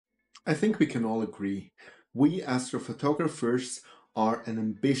I think we can all agree, we astrophotographers are an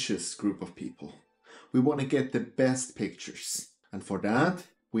ambitious group of people. We want to get the best pictures, and for that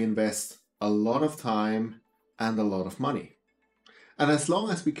we invest a lot of time and a lot of money. And as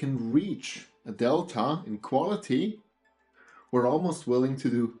long as we can reach a delta in quality, we're almost willing to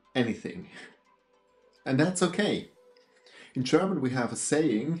do anything. And that's okay. In German we have a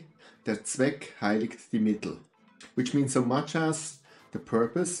saying, der Zweck heiligt die Mittel, which means so much as the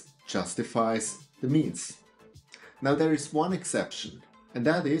purpose justifies the means. Now there is one exception, and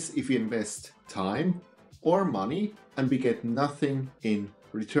that is if we invest time or money and we get nothing in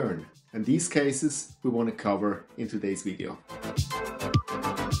return. And these cases we want to cover in today's video.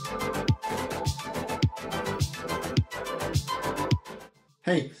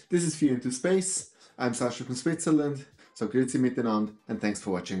 Hey, this is View into Space. I'm Sascha from Switzerland, so grüezi miteinander and thanks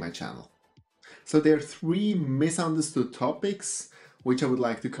for watching my channel. So there are three misunderstood topics which I would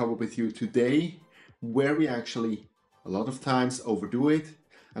like to cover with you today, where we actually a lot of times overdo it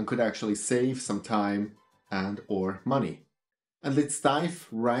and could actually save some time and or money. And let's dive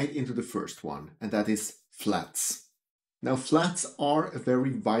right into the first one, and that is flats. Now flats are a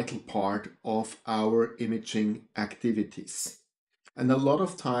very vital part of our imaging activities. And a lot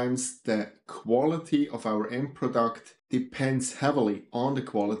of times the quality of our end product depends heavily on the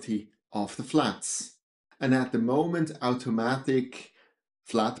quality of the flats. And at the moment, automatic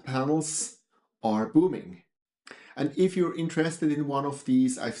flat panels are booming. And if you're interested in one of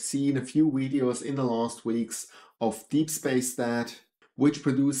these, I've seen a few videos in the last weeks of Deep Space Dad, which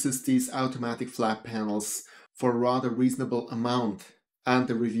produces these automatic flat panels for a rather reasonable amount. And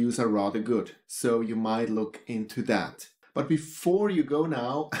the reviews are rather good, so you might look into that. But before you go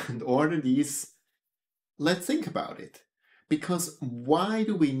now and order these, let's think about it. Because why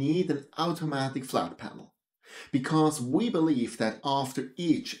do we need an automatic flat panel? Because we believe that after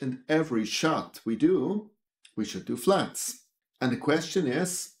each and every shot we should do flats. And the question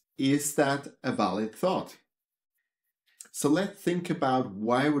is that a valid thought? So let's think about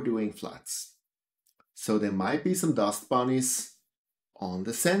why we're doing flats. So there might be some dust bunnies on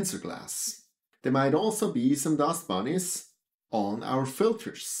the sensor glass. There might also be some dust bunnies on our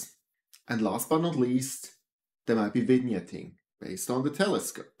filters. And last but not least, there might be vignetting based on the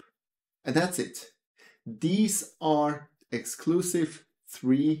telescope. And that's it. These are exclusive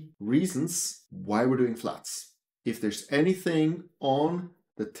three reasons why we're doing flats. If there's anything on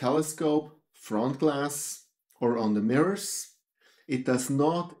the telescope front glass or on the mirrors, it does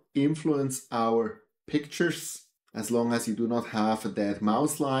not influence our pictures as long as you do not have a dead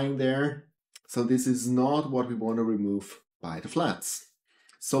mouse lying there. So this is not what we want to remove by the flats.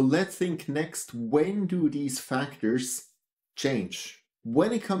 So let's think next, when do these factors change?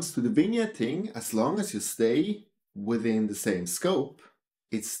 When it comes to the vignetting, as long as you stay within the same scope,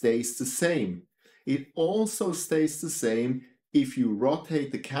 it stays the same. It also stays the same if you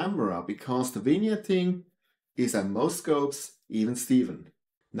rotate the camera, because the vignetting is at most scopes even Steven.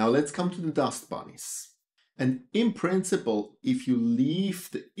 Now let's come to the dust bunnies. And in principle, if you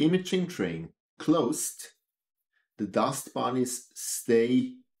leave the imaging train closed, the dust bunnies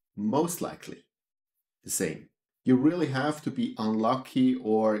stay most likely the same. You really have to be unlucky,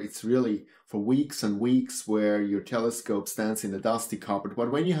 or it's really for weeks and weeks where your telescope stands in a dusty cupboard.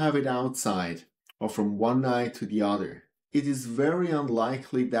 But when you have it outside or from one night to the other, it is very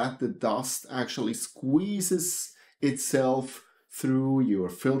unlikely that the dust actually squeezes itself through your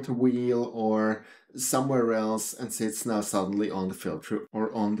filter wheel or somewhere else and sits now suddenly on the filter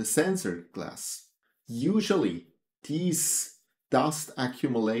or on the sensor glass. Usually these dust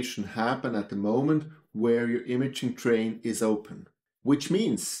accumulation happen at the moment where your imaging train is open, which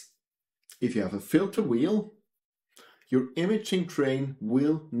means if you have a filter wheel, your imaging train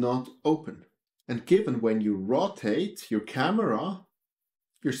will not open. And given when you rotate your camera,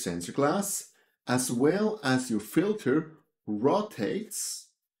 your sensor glass, as well as your filter rotates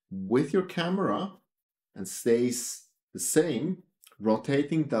with your camera and stays the same,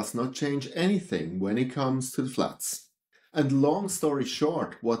 rotating does not change anything when it comes to the flats. And long story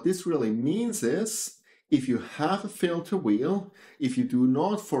short, what this really means is, if you have a filter wheel, if you do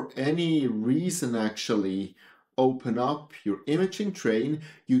not for any reason actually open up your imaging train,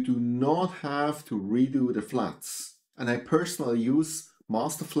 you do not have to redo the flats. And I personally use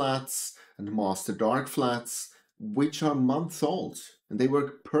master flats and master dark flats, which are months old, and they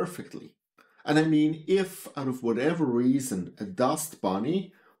work perfectly. And I mean, if out of whatever reason a dust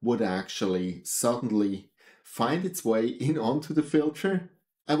bunny would actually suddenly find its way in onto the filter,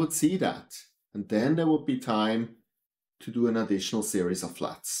 I would see that. And then there would be time to do an additional series of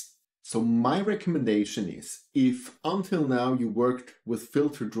flats. So my recommendation is, if until now you worked with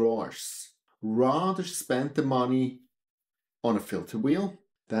filter drawers, rather spend the money on a filter wheel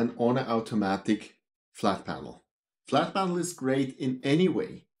than on an automatic flat panel. Flat panel is great in any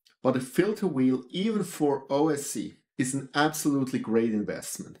way, but a filter wheel, even for OSC, is an absolutely great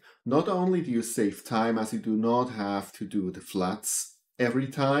investment. Not only do you save time as you do not have to do the flats every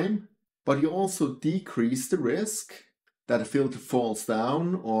time, but you also decrease the risk that a filter falls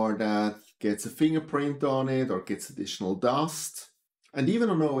down or that gets a fingerprint on it or gets additional dust. And even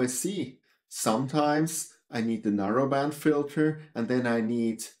on OSC, sometimes I need the narrowband filter and then I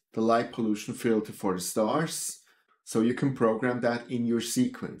need the light pollution filter for the stars. So you can program that in your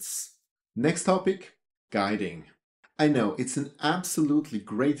sequence. Next topic, guiding. I know it's an absolutely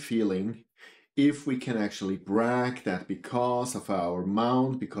great feeling if we can actually brag that because of our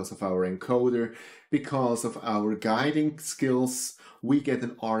mount, because of our encoder, because of our guiding skills, we get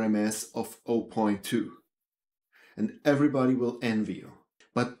an RMS of 0.2. And everybody will envy you.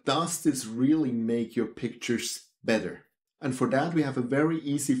 But does this really make your pictures better? And for that we have a very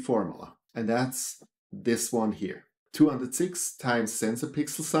easy formula, and that's this one here. 206 times sensor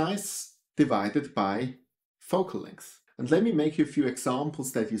pixel size divided by focal length. And let me make you a few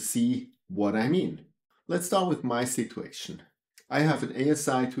examples that you see what I mean. Let's start with my situation. I have an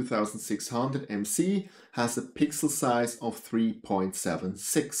ASI 2600 MC, has a pixel size of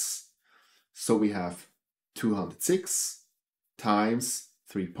 3.76. So we have 206 times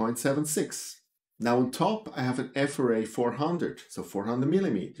 3.76. Now on top I have an FRA 400, so 400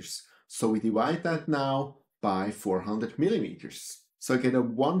 millimeters. So we divide that now by 400 millimeters. So I get a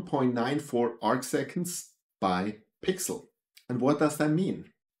 1.94 arc seconds by pixel. And what does that mean?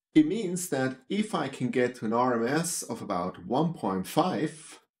 It means that if I can get to an RMS of about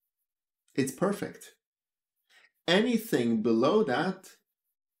 1.5, it's perfect. Anything below that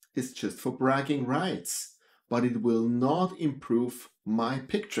is just for bragging rights, but it will not improve my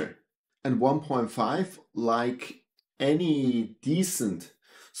picture. And 1.5, like any decent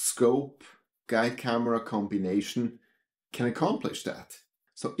scope guide camera combination, can accomplish that.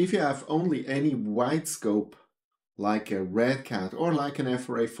 So if you have only any wide scope like a Red Cat or like an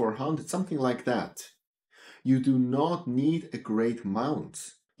FRA 400, something like that, you do not need a great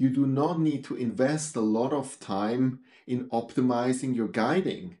mount. You do not need to invest a lot of time in optimizing your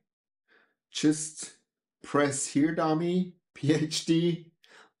guiding. Just press here dummy, PhD,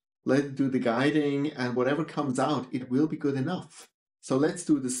 let it do the guiding, and whatever comes out, it will be good enough. So let's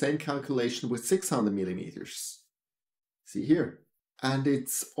do the same calculation with 600 millimeters. See here. And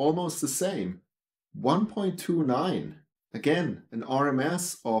it's almost the same. 1.29. Again, an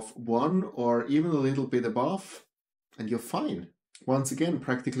RMS of 1 or even a little bit above, and you're fine. Once again,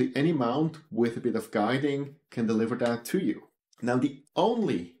 practically any mount with a bit of guiding can deliver that to you. Now, the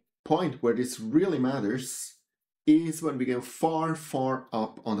only point where this really matters is when we go far, far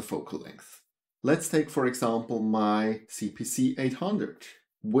up on the focal length. Let's take, for example, my CPC 800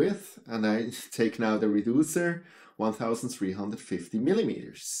 with, and I take now the reducer, 1350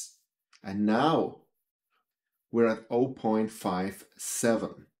 millimeters. And now we're at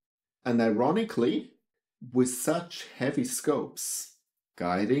 0.57. And ironically, with such heavy scopes,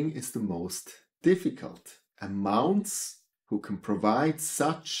 guiding is the most difficult. And mounts who can provide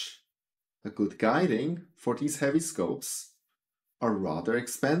such a good guiding for these heavy scopes are rather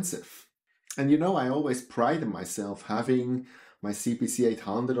expensive. And you know, I always prided myself having my CPC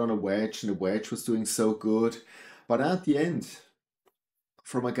 800 on a wedge, and the wedge was doing so good. But at the end,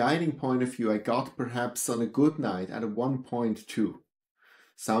 from a guiding point of view, I got perhaps on a good night at a 1.2.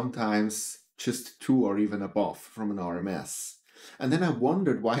 Sometimes just 2 or even above from an RMS. And then I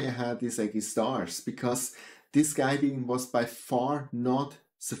wondered why I had these eggy stars, because this guiding was by far not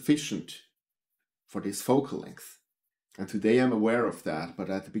sufficient for this focal length. And today I'm aware of that, but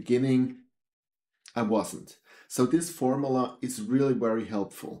at the beginning I wasn't. So this formula is really very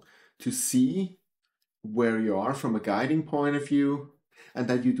helpful to see where you are from a guiding point of view, and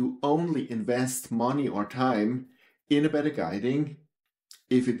that you do only invest money or time in a better guiding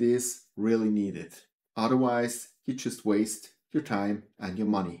if it is really needed. Otherwise, you just waste your time and your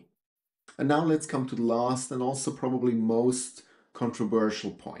money. And now let's come to the last and also probably most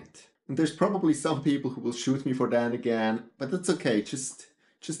controversial point. And there's probably some people who will shoot me for that again, but that's okay.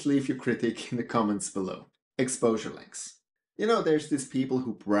 Just leave your critique in the comments below. Exposure lengths. You know, there's these people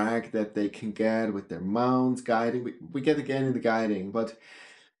who brag that they can get with their mounts, guiding, we get again in the guiding, but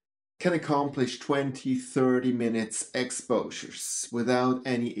can accomplish 20-30 minutes exposures without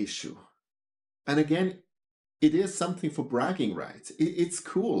any issue. And again, it is something for bragging rights. It's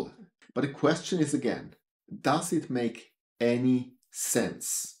cool. But the question is again, does it make any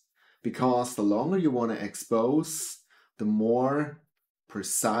sense? because the longer you want to expose, the more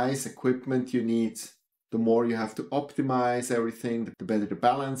precise equipment you need, the more you have to optimize everything, the better the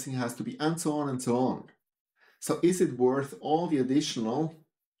balancing has to be, and so on and so on. So is it worth all the additional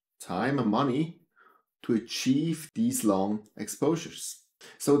time and money to achieve these long exposures?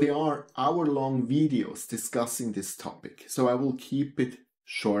 So there are hour-long videos discussing this topic, so I will keep it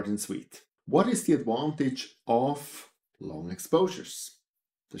short and sweet. What is the advantage of long exposures?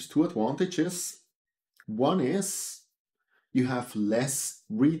 There's two advantages. One is you have less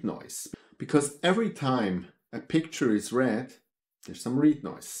read noise, because every time a picture is read, there's some read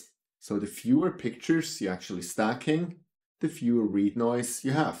noise. So the fewer pictures you're actually stacking, the fewer read noise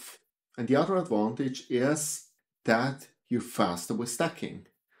you have. And the other advantage is that you're faster with stacking,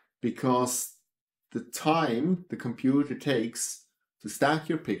 because the time the computer takes to stack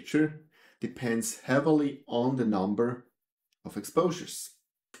your picture depends heavily on the number of exposures.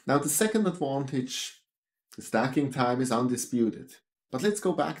 Now the second advantage, the stacking time, is undisputed. But let's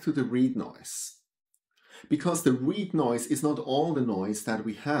go back to the read noise. Because the read noise is not all the noise that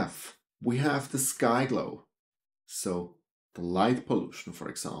we have. We have the sky glow. So the light pollution, for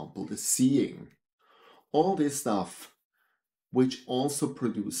example, the seeing, all this stuff, which also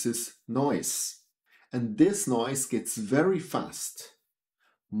produces noise. And this noise gets very fast,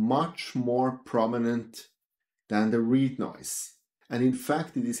 much more prominent than the read noise. And in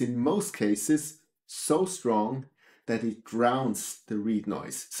fact, it is in most cases so strong that it drowns the read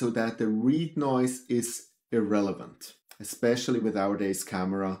noise, so that the read noise is irrelevant, especially with our day's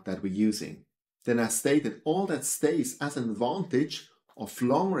camera that we're using. Then as stated, all that stays as an advantage of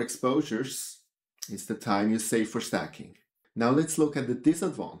longer exposures is the time you save for stacking. Now let's look at the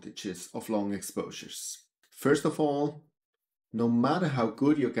disadvantages of long exposures. First of all, no matter how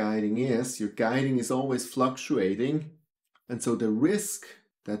good your guiding is always fluctuating, and so the risk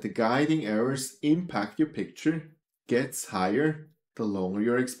that the guiding errors impact your picture gets higher the longer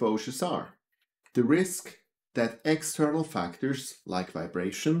your exposures are. The risk that external factors like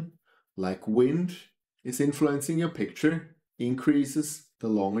vibration, like wind, is influencing your picture increases the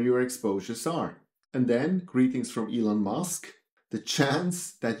longer your exposures are. And then, greetings from Elon Musk, the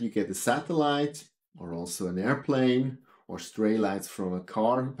chance that you get a satellite or also an airplane or stray lights from a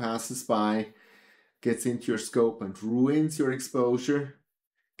car who passes by gets into your scope and ruins your exposure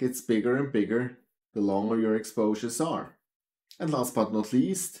gets bigger and bigger the longer your exposures are. And last but not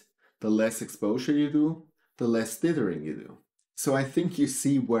least, the less exposure you do, the less dithering you do. So I think you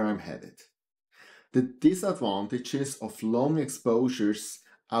see where I'm headed. The disadvantages of long exposures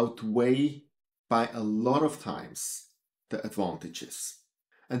outweigh by a lot of times the advantages.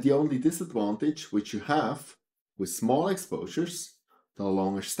 And the only disadvantage which you have with small exposures, the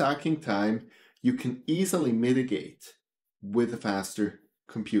longer stacking time, you can easily mitigate with a faster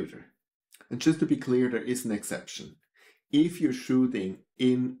computer. And just to be clear, there is an exception. If you're shooting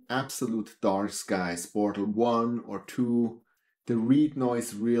in absolute dark skies, Portal 1 or 2, the read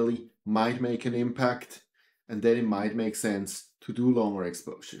noise really might make an impact, and then it might make sense to do longer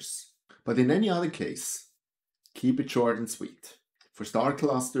exposures. But in any other case, keep it short and sweet. For star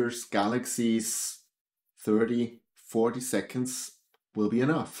clusters, galaxies, 30, 40 seconds will be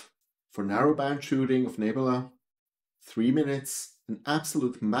enough. For narrowband shooting of nebula, 3 minutes, an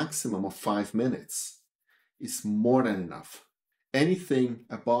absolute maximum of 5 minutes is more than enough. Anything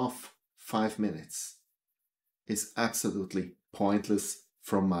above 5 minutes is absolutely pointless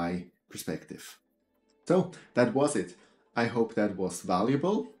from my perspective. So that was it. I hope that was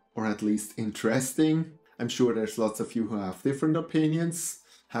valuable, or at least interesting. I'm sure there's lots of you who have different opinions.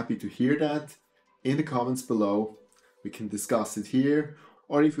 Happy to hear that in the comments below. We can discuss it here,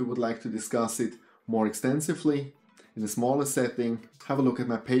 or if you would like to discuss it more extensively in a smaller setting, have a look at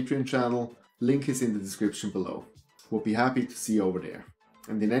my Patreon channel. Link is in the description below. We'll be happy to see you over there.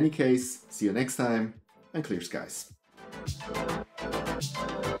 And in any case, see you next time, and clear skies.